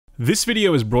This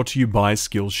video is brought to you by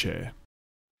Skillshare.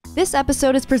 This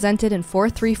episode is presented in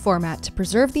 4:3 format to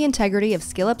preserve the integrity of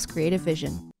SkillUp's creative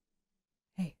vision.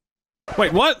 Hey.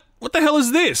 Wait, what? What the hell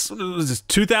is this? Was this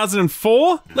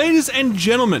 2004? Ladies and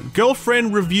gentlemen,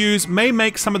 girlfriend reviews may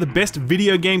make some of the best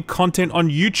video game content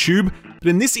on YouTube, but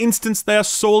in this instance they are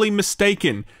sorely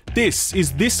mistaken. This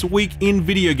is This Week in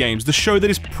Videogames, the show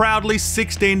that is proudly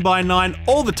 16:9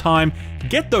 all the time.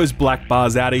 Get those black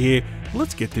bars out of here.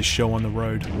 Let's get this show on the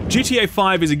road. GTA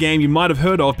 5 is a game you might have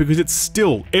heard of because it's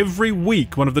still, every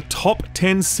week, one of the top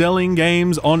 10 selling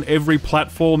games on every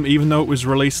platform, even though it was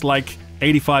released like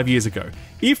 85 years ago.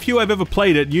 If you have ever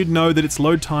played it, you'd know that its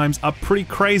load times are pretty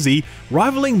crazy,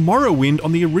 rivaling Morrowind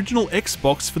on the original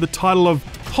Xbox for the title of,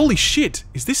 holy shit,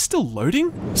 is this still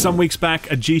loading? Some weeks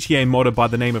back, a GTA modder by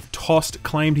the name of Tost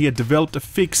claimed he had developed a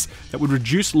fix that would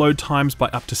reduce load times by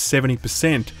up to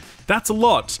 70%. That's a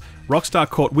lot. Rockstar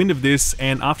caught wind of this,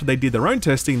 and after they did their own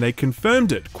testing, they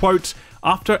confirmed it. Quote,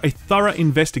 "After a thorough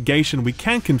investigation, we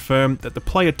can confirm that the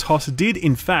player Toss did,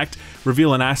 in fact,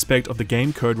 reveal an aspect of the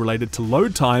game code related to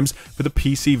load times for the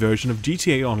PC version of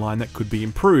GTA Online that could be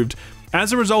improved.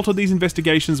 As a result of these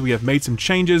investigations, we have made some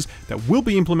changes that will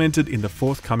be implemented in the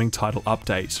forthcoming title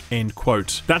update." End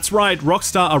quote. That's right,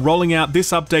 Rockstar are rolling out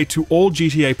this update to all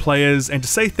GTA players, and to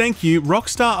say thank you,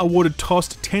 Rockstar awarded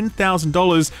Tost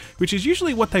 $10,000, which is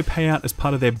usually what they pay out as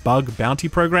part of their bug bounty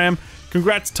program.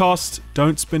 Congrats, Tost.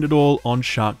 Don't spend it all on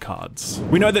shark cards.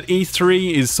 We know that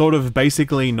E3 is sort of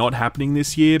basically not happening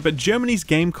this year, but Germany's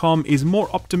Gamescom is more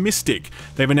optimistic.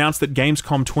 They've announced that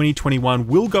Gamescom 2021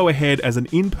 will go ahead as an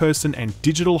in-person and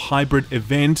digital hybrid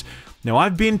event. Now,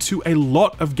 I've been to a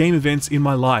lot of game events in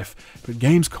my life, but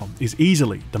Gamescom is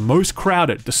easily the most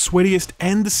crowded, the sweatiest,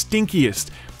 and the stinkiest.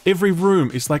 Every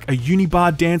room is like a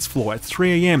unibar dance floor at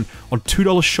 3 AM on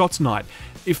 $2 shots night.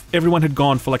 If everyone had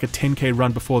gone for like a 10k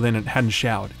run before then and hadn't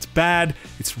showered. It's bad,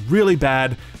 it's really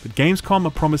bad, but Gamescom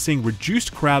are promising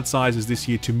reduced crowd sizes this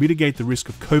year to mitigate the risk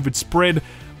of COVID spread.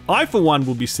 I, for one,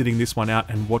 will be sitting this one out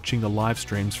and watching the live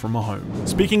streams from my home.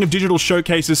 Speaking of digital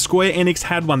showcases, Square Enix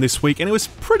had one this week and it was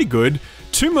pretty good.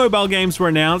 2 mobile games were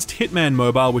announced, Hitman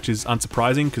Mobile, which is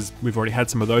unsurprising because we've already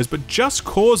had some of those, but Just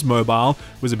Cause Mobile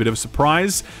was a bit of a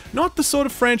surprise. Not the sort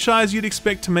of franchise you'd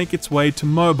expect to make its way to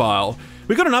mobile.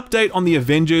 We got an update on the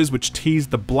Avengers, which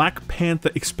teased the Black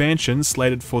Panther expansion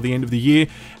slated for the end of the year,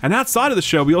 and outside of the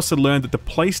show we also learned that the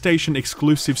PlayStation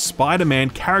exclusive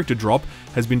Spider-Man character drop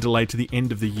has been delayed to the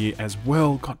end of the year as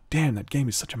well. God damn, that game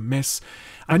is such a mess.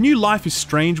 A new Life is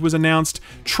Strange was announced.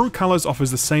 True Colors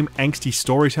offers the same angsty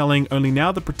storytelling, only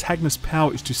now the protagonist's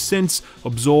power is to sense,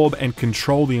 absorb, and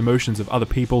control the emotions of other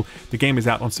people. The game is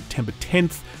out on September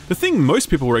 10th. The thing most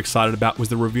people were excited about was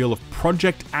the reveal of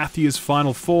Project Athia's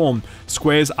final form.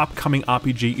 Square's upcoming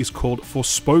RPG is called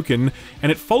Forspoken,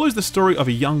 and it follows the story of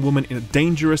a young woman in a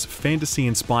dangerous,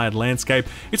 fantasy-inspired landscape.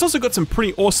 It's also got some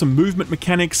pretty awesome movement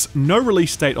mechanics. No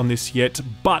release date on this yet,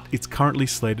 but it's currently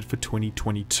slated for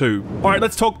 2022. Alright,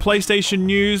 let's talk PlayStation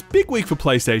news. Big week for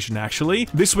PlayStation, actually.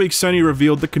 This week, Sony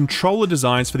revealed the controller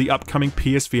designs for the upcoming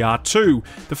PSVR 2.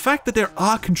 The fact that there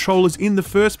are controllers in the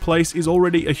first place is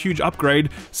already a huge upgrade,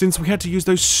 since we had to use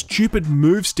those stupid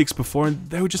move sticks before and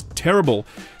they were just terrible.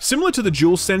 Similar to the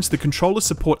DualSense, the controllers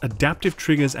support adaptive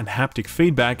triggers and haptic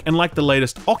feedback, and like the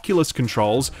latest Oculus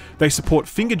controls, they support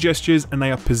finger gestures and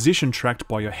they are position tracked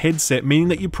by your headset, meaning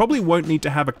that you probably won't need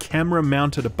to have a camera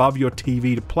mounted above your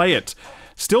TV to play it.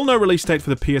 Still no release date for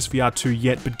the PSVR 2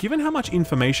 yet, but given how much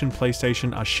information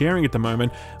PlayStation are sharing at the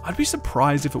moment, I'd be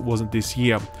surprised if it wasn't this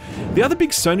year. The other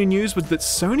big Sony news was that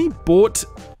Sony bought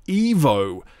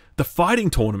EVO, the fighting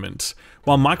tournament.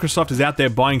 While Microsoft is out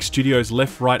there buying studios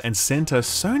left, right, and center,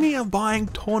 Sony are buying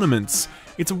tournaments.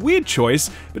 It's a weird choice,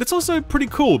 but it's also pretty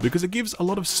cool because it gives a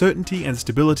lot of certainty and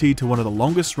stability to one of the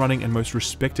longest running and most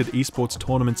respected esports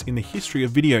tournaments in the history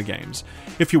of video games.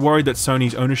 If you're worried that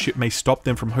Sony's ownership may stop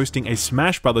them from hosting a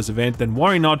Smash Brothers event, then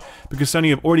worry not, because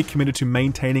Sony have already committed to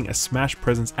maintaining a Smash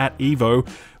presence at EVO.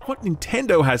 What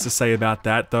Nintendo has to say about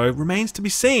that, though, remains to be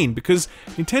seen, because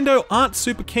Nintendo aren't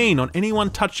super keen on anyone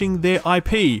touching their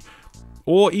IP,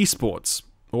 or esports,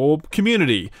 or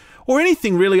community, or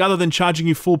anything really other than charging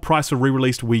you full price for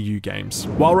re-released Wii U games.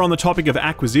 While we're on the topic of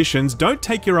acquisitions, don't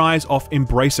take your eyes off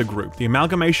Embracer Group. The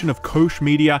amalgamation of Koch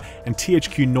Media and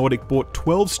THQ Nordic bought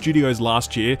 12 studios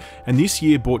last year, and this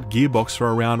year bought Gearbox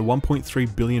for around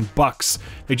 $1.3 billion.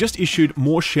 They just issued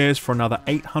more shares for another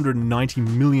 $890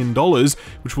 million,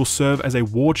 which will serve as a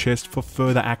war chest for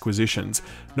further acquisitions.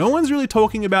 No one's really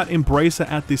talking about Embracer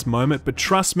at this moment, but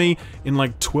trust me, in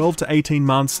like 12 to 18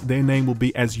 months, their name will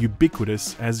be as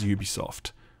ubiquitous as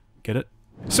Ubisoft. Get it?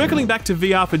 Circling back to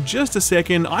VR for just a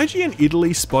second, IGN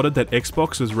Italy spotted that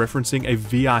Xbox was referencing a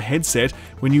VR headset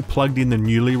when you plugged in the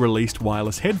newly released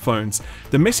wireless headphones.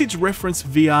 The message referenced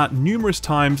VR numerous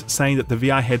times, saying that the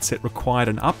VR headset required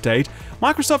an update.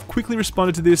 Microsoft quickly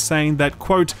responded to this, saying that,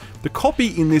 quote, "The copy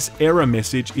in this error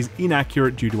message is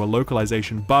inaccurate due to a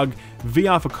localization bug.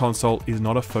 VR for console is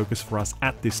not a focus for us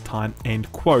at this time,"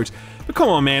 end quote. But come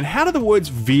on, man, how do the words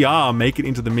VR make it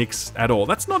into the mix at all?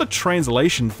 That's not a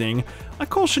translation thing. I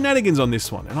call shenanigans on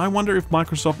this one, and I wonder if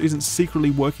Microsoft isn't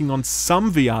secretly working on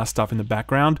some VR stuff in the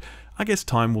background. I guess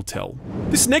time will tell.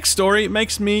 This next story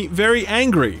makes me very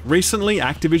angry. Recently,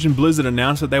 Activision Blizzard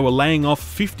announced that they were laying off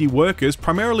 50 workers,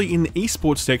 primarily in the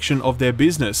esports section of their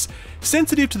business.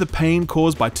 Sensitive to the pain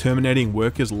caused by terminating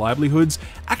workers' livelihoods,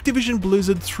 Activision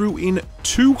Blizzard threw in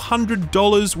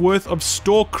 $200 worth of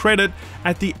store credit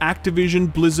at the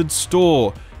Activision Blizzard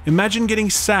store. Imagine getting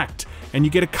sacked and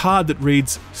you get a card that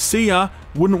reads, "See ya,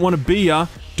 wouldn't want to be ya.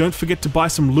 Don't forget to buy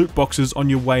some loot boxes on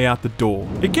your way out the door."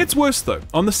 It gets worse though.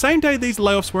 On the same day these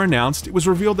layoffs were announced, it was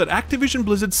revealed that Activision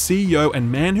Blizzard's CEO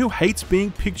and man who hates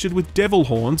being pictured with devil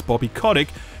horns, Bobby Kotick,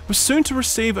 was soon to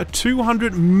receive a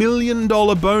 $200 million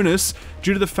bonus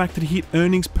due to the fact that he hit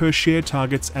earnings per share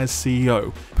targets as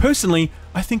CEO. Personally,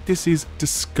 I think this is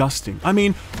disgusting. I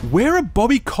mean, where are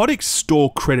Bobby Kotick's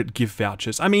store credit gift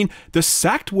vouchers? I mean, the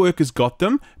sacked workers got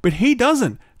them, but he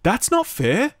doesn't. That's not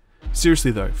fair.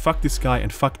 Seriously though, fuck this guy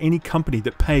and fuck any company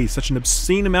that pays such an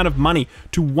obscene amount of money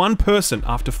to one person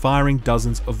after firing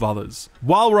dozens of others.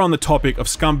 While we're on the topic of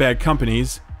scumbag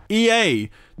companies, EA.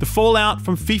 The fallout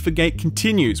from FIFAgate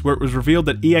continues, where it was revealed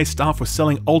that EA staff were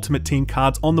selling Ultimate Team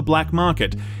cards on the black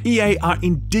market. EA are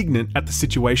indignant at the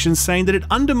situation, saying that it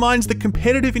undermines the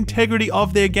competitive integrity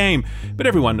of their game. But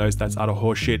everyone knows that's utter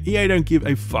horseshit. EA don't give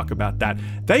a fuck about that.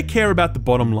 They care about the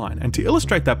bottom line. And to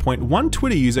illustrate that point, one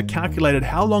Twitter user calculated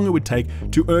how long it would take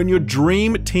to earn your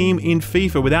dream team in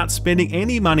FIFA without spending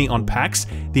any money on packs.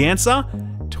 The answer?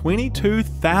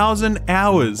 22,000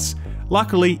 hours.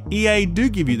 Luckily, EA do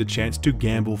give you the chance to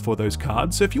gamble for those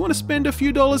cards, so if you want to spend a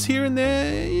few dollars here and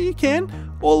there, you can.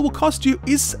 All it will cost you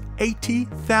is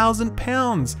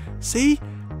 £80,000. See?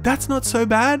 That's not so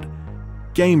bad.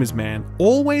 Gamers, man,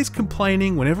 always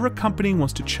complaining whenever a company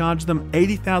wants to charge them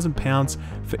 £80,000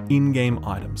 for in-game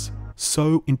items.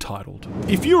 So entitled.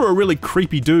 If you're a really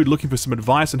creepy dude looking for some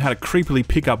advice on how to creepily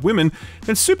pick up women,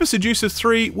 then Super Seducer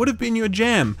 3 would have been your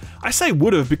jam. I say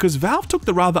would have because Valve took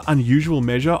the rather unusual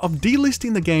measure of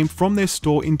delisting the game from their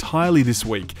store entirely this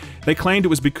week. They claimed it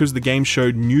was because the game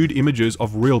showed nude images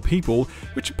of real people,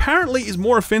 which apparently is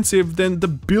more offensive than the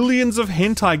billions of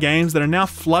hentai games that are now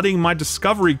flooding my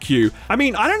discovery queue. I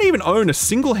mean, I don't even own a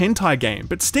single hentai game,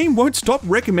 but Steam won't stop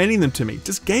recommending them to me.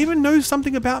 Does Gaben know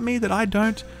something about me that I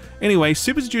don't? Anyway,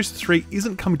 Super Seducer 3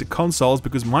 isn't coming to consoles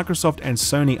because Microsoft and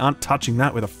Sony aren't touching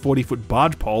that with a 40-foot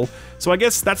barge pole, so I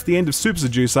guess that's the end of Super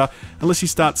Seducer, unless you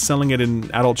start selling it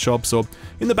in adult shops or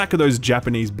in the back of those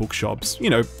Japanese bookshops, you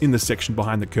know, in the section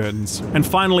behind the curtains. And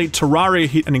finally, Terraria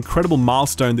hit an incredible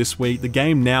milestone this week. The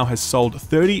game now has sold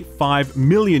 35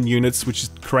 million units, which is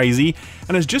crazy,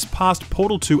 and has just passed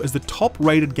Portal 2 as the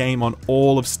top-rated game on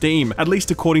all of Steam, at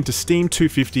least according to Steam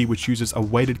 250, which uses a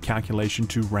weighted calculation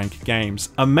to rank games.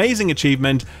 Amazing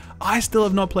achievement. I still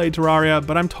have not played Terraria,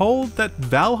 but I'm told that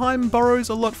Valheim borrows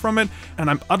a lot from it, and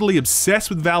I'm utterly obsessed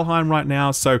with Valheim right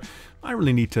now, so I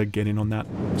really need to get in on that.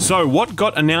 So what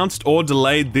got announced or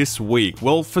delayed this week?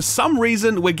 Well, for some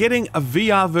reason, we're getting a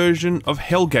VR version of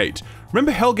Hellgate.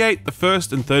 Remember Hellgate, the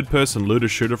first and third person looter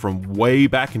shooter from way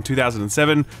back in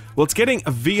 2007? Well, it's getting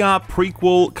a VR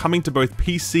prequel coming to both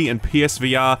PC and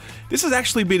PSVR. This has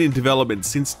actually been in development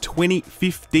since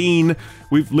 2015.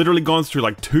 We've literally gone through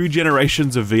like 2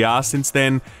 generations of VR since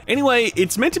then. Anyway,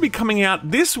 it's meant to be coming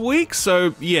out this week,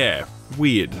 so yeah.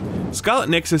 Weird. Scarlet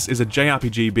Nexus is a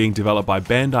JRPG being developed by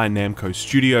Bandai Namco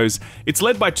Studios. It's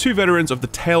led by 2 veterans of the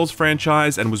Tales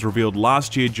franchise and was revealed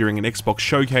last year during an Xbox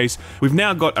showcase. We've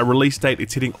now got a release date.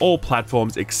 It's hitting all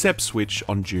platforms except Switch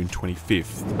on June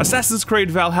 25th. Assassin's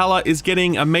Creed Valhalla is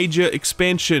getting a major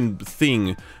expansion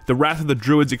thing. The Wrath of the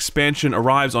Druids expansion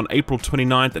arrives on April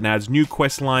 29th and adds new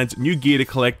quest lines, new gear to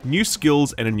collect, new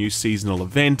skills, and a new seasonal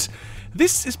event.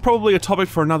 This is probably a topic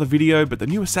for another video, but the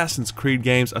new Assassin's Creed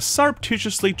games are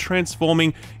surreptitiously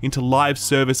transforming into live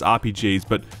service RPGs,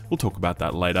 but we'll talk about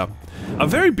that later. A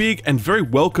very big and very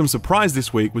welcome surprise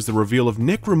this week was the reveal of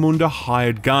Necromunda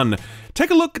Hired Gun.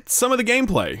 Take a look at some of the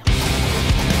gameplay.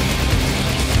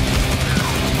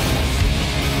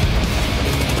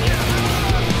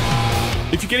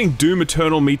 If you're getting Doom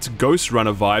Eternal meets Ghost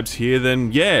Runner vibes here,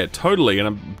 then yeah, totally, and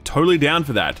I'm totally down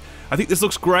for that. I think this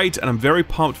looks great, and I'm very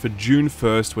pumped for June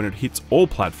 1st when it hits all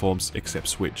platforms except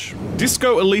Switch.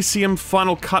 Disco Elysium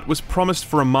Final Cut was promised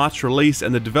for a March release,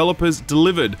 and the developers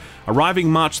delivered.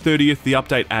 Arriving March 30th, the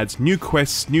update adds new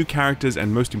quests, new characters,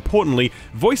 and most importantly,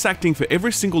 voice acting for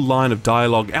every single line of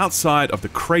dialogue outside of the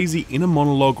crazy inner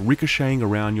monologue ricocheting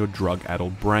around your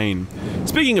drug-addled brain.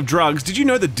 Speaking of drugs, did you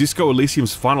know that Disco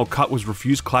Elysium's Final Cut was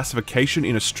refused classification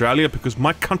in Australia because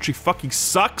my country fucking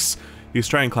sucks? The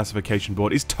Australian Classification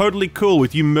Board is totally cool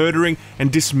with you murdering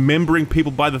and dismembering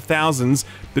people by the thousands,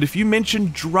 but if you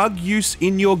mention drug use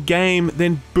in your game,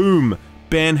 then boom,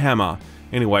 banhammer.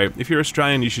 Anyway, if you're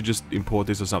Australian, you should just import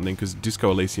this or something, because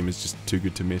Disco Elysium is just too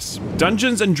good to miss.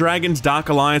 Dungeons & Dragons Dark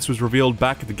Alliance was revealed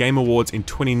back at the Game Awards in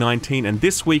 2019, and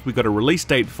this week we got a release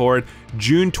date for it,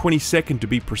 June 22nd to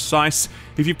be precise.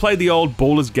 If you played the old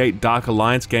Baldur's Gate Dark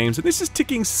Alliance games, and this is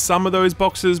ticking some of those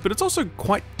boxes, but it's also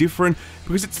quite different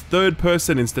because it's third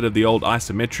person instead of the old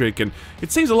isometric, and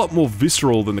it seems a lot more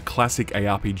visceral than the classic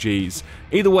ARPGs.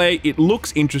 Either way, it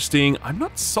looks interesting. I'm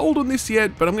not sold on this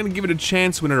yet, but I'm going to give it a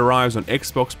chance when it arrives on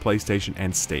Xbox, PlayStation,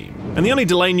 and Steam. And the only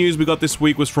delay news we got this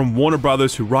week was from Warner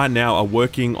Brothers, who right now are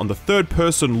working on the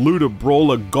third-person looter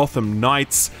brawler Gotham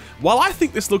Knights. While I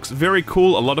think this looks very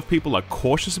cool, a lot of people are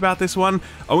cautious about this one,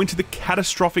 owing to the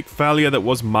catastrophic failure that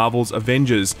was Marvel's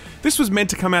Avengers. This was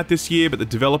meant to come out this year, but the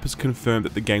developers confirmed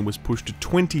that the game was pushed to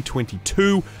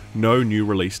 2022, no new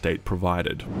release date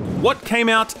provided. What came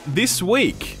out this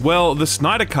week? Well, the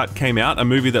Snyder Cut came out, a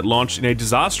movie that launched in a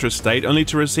disastrous state only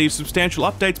to receive substantial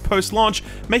updates post-launch,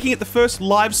 making it the first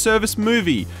live service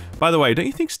movie. By the way, don't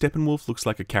you think Steppenwolf looks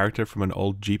like a character from an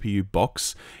old GPU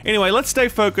box? Anyway, let's stay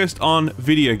focused on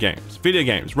video games. Video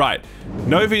games, right.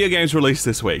 No video games released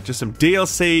this week, just some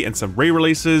DLC and some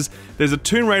re-releases. There's a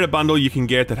Tomb Raider bundle you can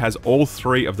get that has all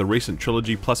 3 of the recent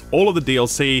trilogy plus all of the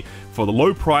DLC for the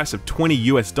low price of $20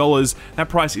 US. That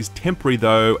price is temporary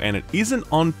though, and it isn't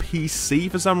on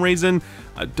PC for some reason.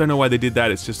 I don't know why they did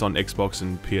that, it's just on Xbox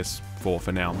and PS4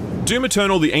 for now. Doom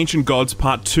Eternal: The Ancient Gods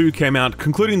Part 2 came out,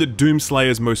 concluding the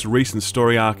Doomslayer's most recent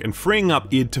story arc and freeing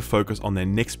up id to focus on their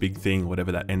next big thing,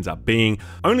 whatever that ends up being.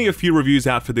 Only a few reviews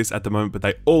out for this at the moment, but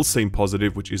they all seem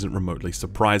positive, which isn't remotely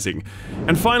surprising.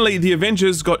 And finally, the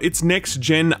Avengers got its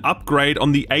next-gen upgrade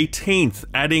on the 18th,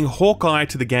 adding Hawkeye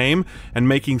to the game and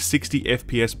making 60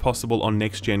 FPS possible on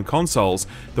next-gen consoles.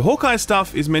 The Hawkeye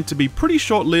stuff is meant to be pretty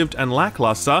short-lived and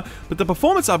lackluster, but the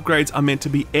performance upgrades are meant to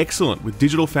be excellent, with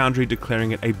Digital Foundry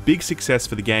declaring it a big success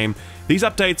for the game. These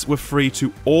updates were free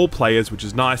to all players, which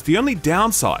is nice. The only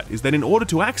downside is that in order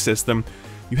to access them,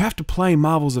 you have to play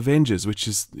Marvel's Avengers, which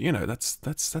is, you know, that's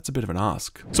a bit of an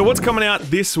ask. So what's coming out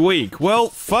this week? Well,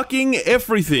 fucking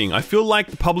everything. I feel like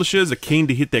the publishers are keen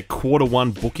to hit their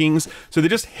Q1 bookings, so they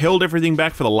just held everything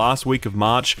back for the last week of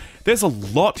March. There's a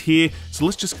lot here, so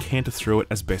let's just canter through it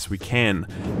as best we can.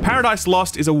 Paradise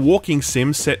Lost is a walking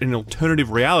sim set in an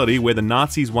alternative reality where the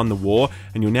Nazis won the war,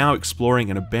 and you're now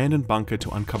exploring an abandoned bunker to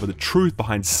uncover the truth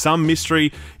behind some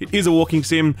mystery. It is a walking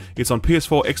sim. It's on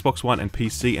PS4, Xbox One, and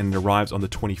PC, and it arrives on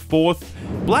the 24th.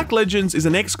 Black Legends is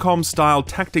an XCOM style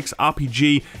tactics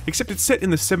RPG, except it's set in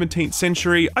the 17th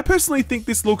century. I personally think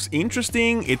this looks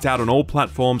interesting. It's out on all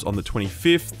platforms on the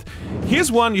 25th.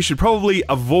 Here's one you should probably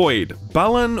avoid.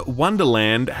 Balan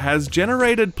Wonderland has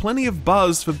generated plenty of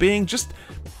buzz for being just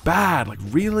bad, like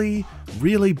really,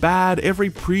 really bad.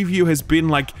 Every preview has been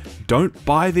like, don't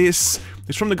buy this.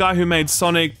 It's from the guy who made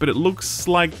Sonic, but it looks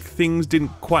like things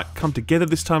didn't quite come together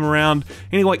this time around.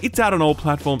 Anyway, it's out on all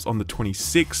platforms on the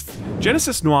 26th.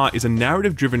 Genesis Noir is a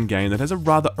narrative-driven game that has a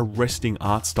rather arresting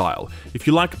art style. If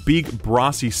you like big,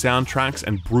 brassy soundtracks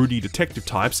and broody detective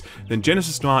types, then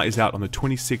Genesis Noir is out on the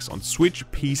 26th on Switch,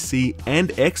 PC, and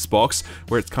Xbox,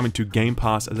 where it's coming to Game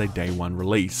Pass as a day one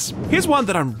release. Here's one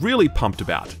that I'm really pumped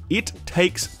about. It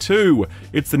Takes Two.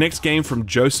 It's the next game from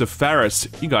Joseph Fares.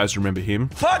 You guys remember him.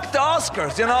 Fuck the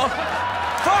Oscars, you know?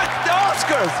 Fuck the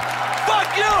Oscars!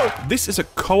 Fuck you! This is a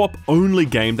co-op only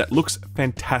game that looks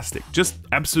fantastic. Just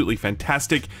absolutely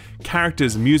fantastic.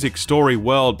 Characters, music, story,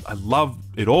 world, I love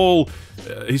it all.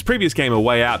 His previous game, A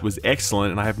Way Out, was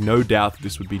excellent, and I have no doubt that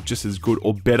this would be just as good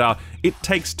or better. It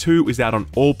Takes Two is out on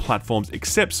all platforms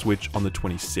except Switch on the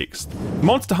 26th.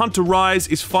 Monster Hunter Rise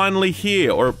is finally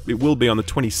here, or it will be on the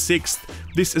 26th.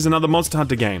 This is another Monster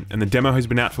Hunter game, and the demo has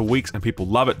been out for weeks and people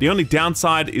love it. The only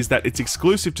downside is that it's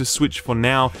exclusive to Switch for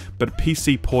now, but a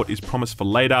PC port is promised for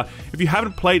later. If you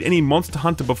haven't played any Monster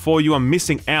Hunter before, you are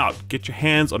missing out. Get your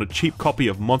hands on a cheap copy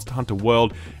of Monster Hunter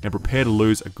World and prepare to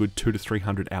lose a good 200 to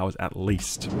 300 hours at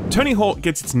least. Tony Hawk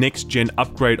gets its next-gen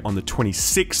upgrade on the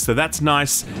 26th, so that's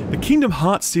nice. The Kingdom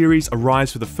Hearts series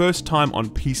arrives for the first time on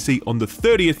PC on the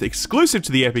 30th, exclusive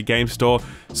to the Epic Games Store.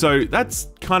 So that's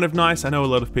kind of nice. I know a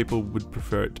lot of people would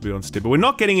prefer it to be on Steam, but we're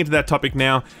not getting into that topic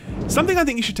now. Something I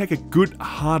think you should take a good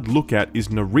hard look at is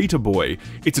Narita Boy.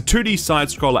 It's a 2D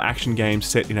side-scroller action game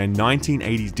set in a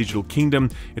 1980s digital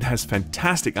kingdom. It has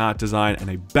fantastic art design and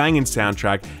a banging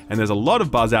soundtrack, and there's a lot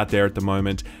of buzz out there at the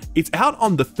moment. It's out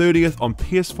on the 30th on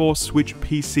PS4, Switch,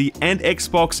 PC, and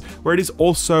Xbox, where it is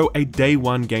also a day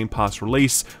one Game Pass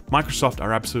release. Microsoft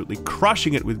are absolutely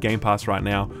crushing it with Game Pass right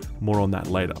now. More on that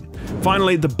later.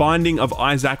 Finally, The Binding of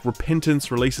Isaac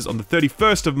Repentance releases on the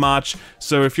 31st of March,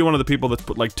 so if you're one of the people that's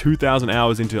put like 2,000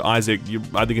 hours into Isaac, you're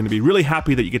either going to be really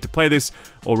happy that you get to play this,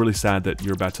 or really sad that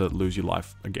you're about to lose your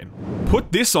life again.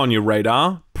 Put this on your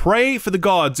radar. Pray for the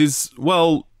Gods is,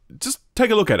 well, just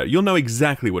take a look at it. You'll know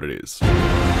exactly what it is.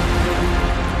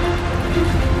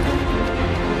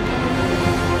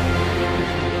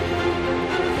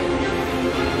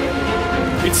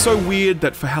 It's so weird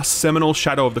that for how seminal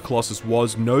Shadow of the Colossus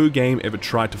was, no game ever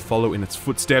tried to follow in its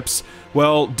footsteps.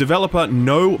 Well, developer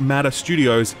No Matter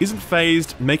Studios isn't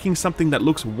phased, making something that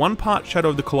looks one part Shadow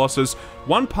of the Colossus,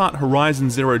 one part Horizon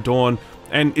Zero Dawn,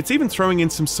 and it's even throwing in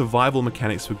some survival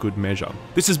mechanics for good measure.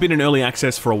 This has been in early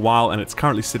access for a while, and it's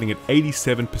currently sitting at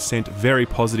 87%, very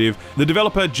positive. The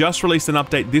developer just released an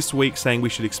update this week saying we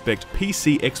should expect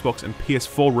PC, Xbox, and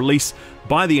PS4 release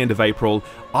by the end of April.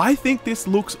 I think this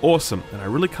looks awesome, and I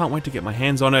really can't wait to get my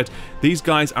hands on it. These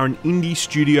guys are an indie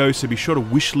studio, so be sure to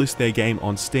wishlist their game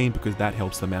on Steam because that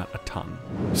helps them out a ton.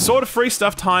 Sort of free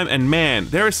stuff time, and man,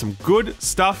 there is some good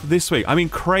stuff this week. I mean,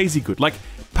 crazy good. Like,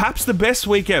 perhaps the best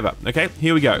week ever. Okay,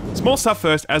 here we go. Small stuff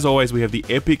first. As always, we have the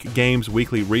Epic Games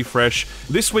Weekly Refresh.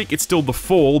 This week, it's still The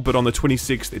Fall, but on the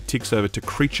 26th, it ticks over to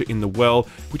Creature in the Well,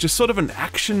 which is sort of an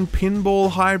action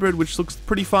pinball hybrid, which looks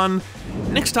pretty fun.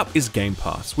 Next up is Game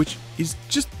Pass, which is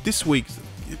just this week's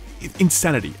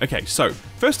insanity. Okay, so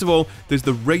first of all, there's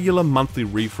the regular monthly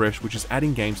refresh, which is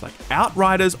adding games like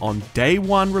Outriders on day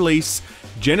one release,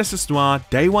 Genesis Noir,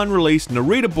 day one release,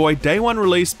 Narita Boy, day one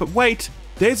release, but wait,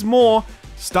 there's more.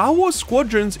 Star Wars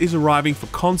Squadrons is arriving for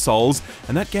consoles,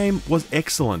 and that game was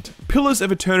excellent. Pillars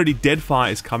of Eternity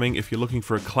Deadfire is coming if you're looking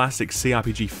for a classic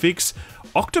CRPG fix.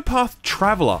 Octopath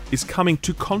Traveler is coming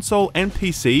to console and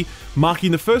PC,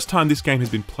 marking the first time this game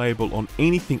has been playable on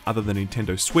anything other than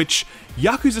Nintendo Switch.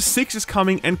 Yakuza 6 is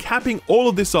coming, and capping all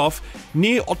of this off,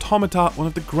 Nier Automata, one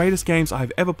of the greatest games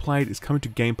I've ever played, is coming to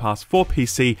Game Pass for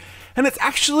PC, and it's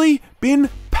actually been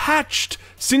patched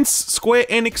since Square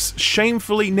Enix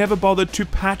shamefully never bothered to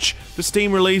patch the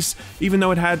Steam release, even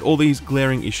though it had all these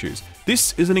glaring issues.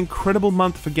 This is an incredible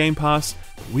month for Game Pass,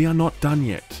 but we are not done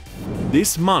yet.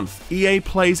 This month, EA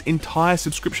Play's entire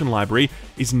subscription library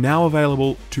is now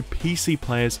available to PC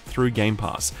players through Game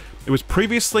Pass. It was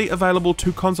previously available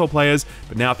to console players,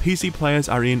 but now PC players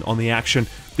are in on the action.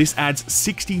 This adds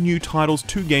 60 new titles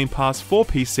to Game Pass for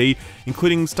PC,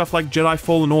 including stuff like Jedi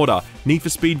Fallen Order, Need for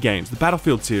Speed games, the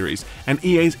Battlefield series, and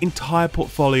EA's entire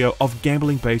portfolio of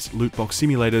gambling-based loot box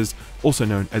simulators, also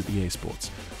known as EA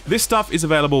Sports. This stuff is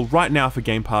available right now for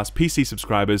Game Pass PC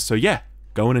subscribers, so yeah,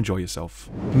 go and enjoy yourself.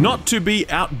 Not to be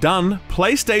outdone,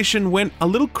 PlayStation went a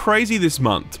little crazy this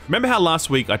month. Remember how last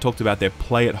week I talked about their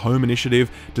Play at Home initiative,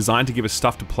 designed to give us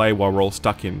stuff to play while we're all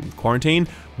stuck in quarantine?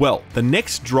 Well, the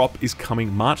next drop is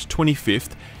coming March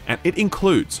 25th, and it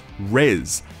includes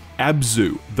Rez,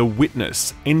 Abzu, The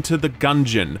Witness, Enter the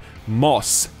Gungeon,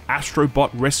 Moss,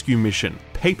 Astrobot Rescue Mission,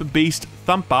 Paper Beast,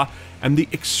 Thumper, and the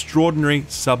extraordinary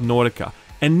Subnautica.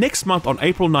 And next month on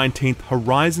April 19th,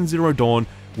 Horizon Zero Dawn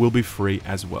will be free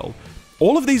as well.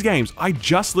 All of these games I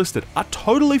just listed are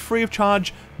totally free of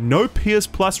charge, no PS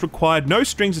Plus required, no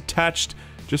strings attached,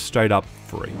 just straight up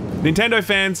free. Nintendo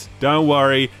fans, don't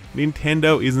worry,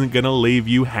 Nintendo isn't gonna leave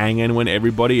you hanging when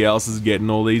everybody else is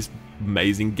getting all these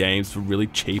amazing games for really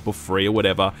cheap or free or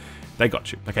whatever. They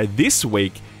got you. Okay, this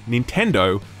week,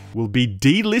 Nintendo will be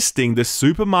delisting the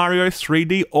Super Mario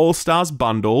 3D All-Stars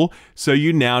bundle, so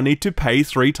you now need to pay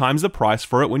 3 times the price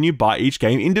for it when you buy each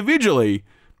game individually.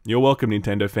 You're welcome,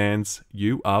 Nintendo fans.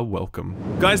 You are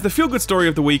welcome. Guys, the feel-good story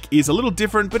of the week is a little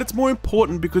different, but it's more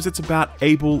important because it's about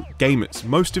able gamers.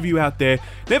 Most of you out there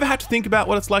never had to think about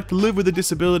what it's like to live with a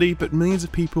disability, but millions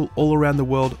of people all around the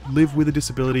world live with a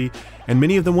disability, and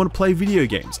many of them want to play video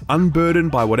games,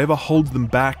 unburdened by whatever holds them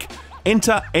back.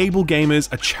 Enter Able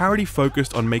Gamers, a charity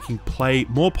focused on making play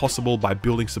more possible by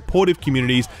building supportive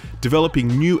communities, developing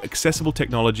new accessible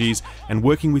technologies, and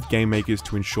working with game makers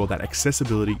to ensure that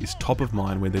accessibility is top of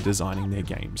mind when they're designing their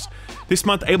games. This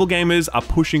month, Able Gamers are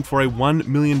pushing for a $1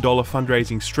 million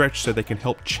fundraising stretch so they can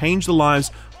help change the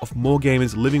lives of more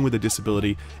gamers living with a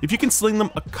disability. If you can sling them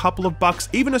a couple of bucks,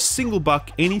 even a single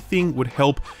buck, anything would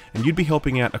help, and you'd be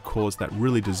helping out a cause that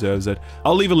really deserves it.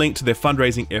 I'll leave a link to their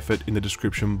fundraising effort in the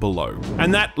description below.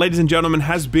 And that, ladies and gentlemen,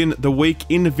 has been the week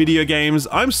in video games.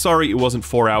 I'm sorry it wasn't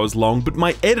 4 hours long, but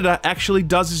my editor actually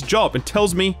does his job and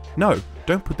tells me, no,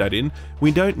 don't put that in.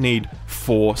 We don't need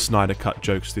 4 Snyder Cut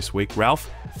jokes this week, Ralph.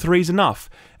 3's enough.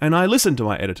 And I listen to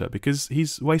my editor because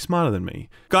he's way smarter than me.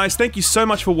 Guys, thank you so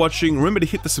much for watching. Remember to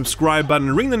hit the subscribe button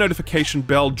and ring the notification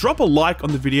bell, drop a like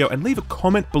on the video, and leave a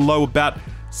comment below about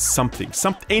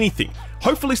anything.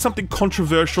 Hopefully something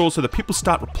controversial so that people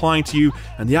start replying to you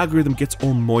and the algorithm gets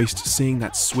all moist seeing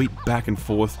that sweet back and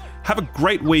forth. Have a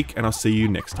great week, and I'll see you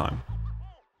next time.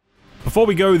 Before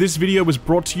we go, this video was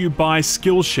brought to you by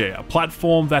Skillshare, a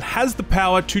platform that has the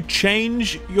power to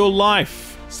change your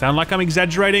life. Sound like I'm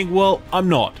exaggerating? Well, I'm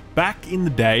not. Back in the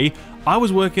day, I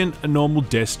was working a normal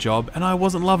desk job and I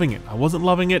wasn't loving it. I wasn't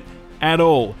loving it at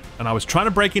all. And I was trying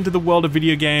to break into the world of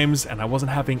video games and I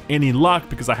wasn't having any luck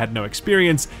because I had no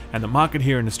experience and the market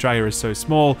here in Australia is so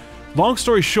small. Long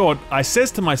story short, I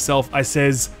says to myself,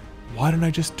 why don't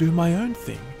I just do my own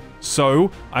thing? So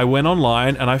I went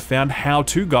online and I found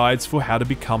how-to guides for how to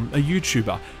become a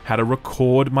YouTuber, how to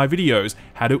record my videos,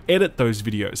 how to edit those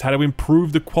videos, how to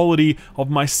improve the quality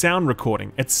of my sound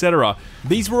recording, etc.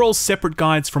 These were all separate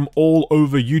guides from all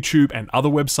over YouTube and other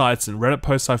websites and Reddit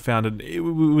posts I found, and it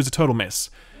was a total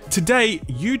mess. Today,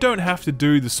 you don't have to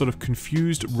do the sort of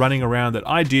confused running around that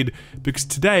I did, because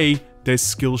today, there's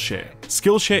Skillshare.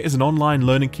 Skillshare is an online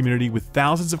learning community with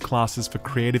thousands of classes for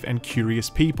creative and curious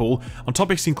people on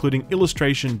topics including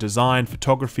illustration, design,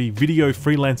 photography, video,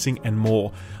 freelancing, and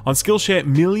more. On Skillshare,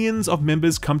 millions of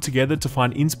members come together to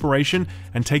find inspiration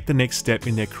and take the next step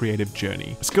in their creative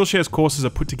journey. Skillshare's courses are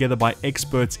put together by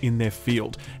experts in their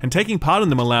field, and taking part in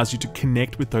them allows you to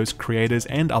connect with those creators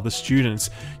and other students.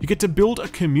 You get to build a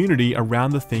community around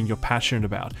the thing you're passionate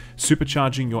about,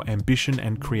 supercharging your ambition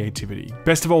and creativity.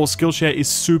 Best of all, Skillshare is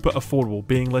super affordable,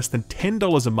 being less than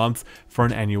 $10 a month for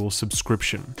an annual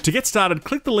subscription. To get started,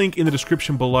 click the link in the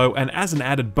description below, and as an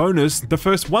added bonus, the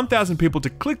first 1,000 people to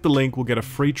click the link will get a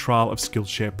free trial of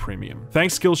Skillshare Premium.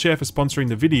 Thanks Skillshare for sponsoring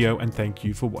the video, and thank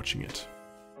you for watching it.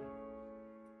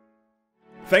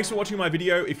 Thanks for watching my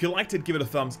video. If you liked it, give it a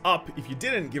thumbs up. If you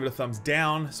didn't, give it a thumbs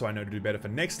down so I know to do better for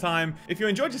next time. If you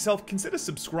enjoyed yourself, consider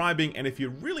subscribing, and if you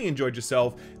really enjoyed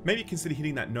yourself, maybe consider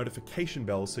hitting that notification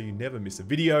bell so you never miss a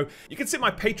video. You can see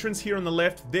my patrons here on the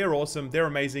left. They're awesome. They're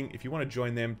amazing. If you want to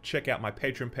join them, check out my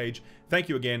Patreon page. Thank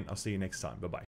you again. I'll see you next time. Bye-bye.